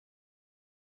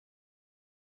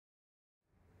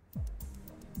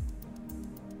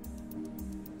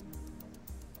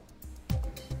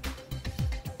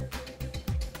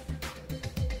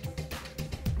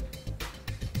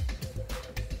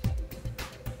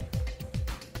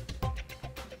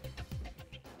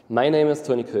My name is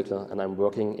Toni Kögler, and I'm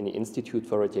working in the Institute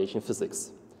for Radiation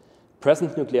Physics.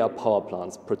 Present nuclear power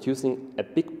plants producing a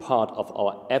big part of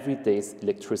our everyday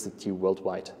electricity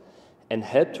worldwide and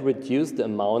help to reduce the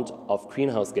amount of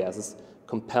greenhouse gases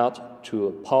compared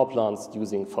to power plants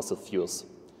using fossil fuels.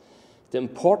 The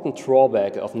important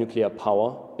drawback of nuclear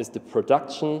power is the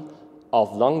production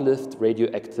of long-lived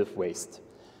radioactive waste,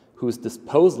 whose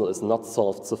disposal is not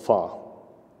solved so far.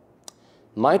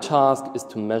 My task is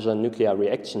to measure nuclear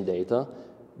reaction data,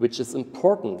 which is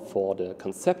important for the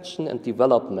conception and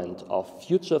development of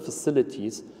future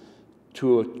facilities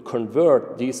to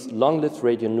convert these long-lived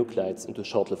radionuclides into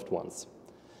short-lived ones.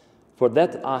 For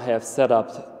that, I have set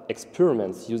up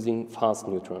experiments using fast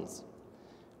neutrons.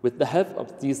 With the help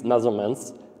of these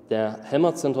measurements, the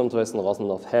Helmholtz-Zentrum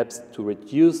Dresden-Rossendorf helps to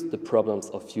reduce the problems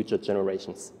of future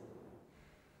generations.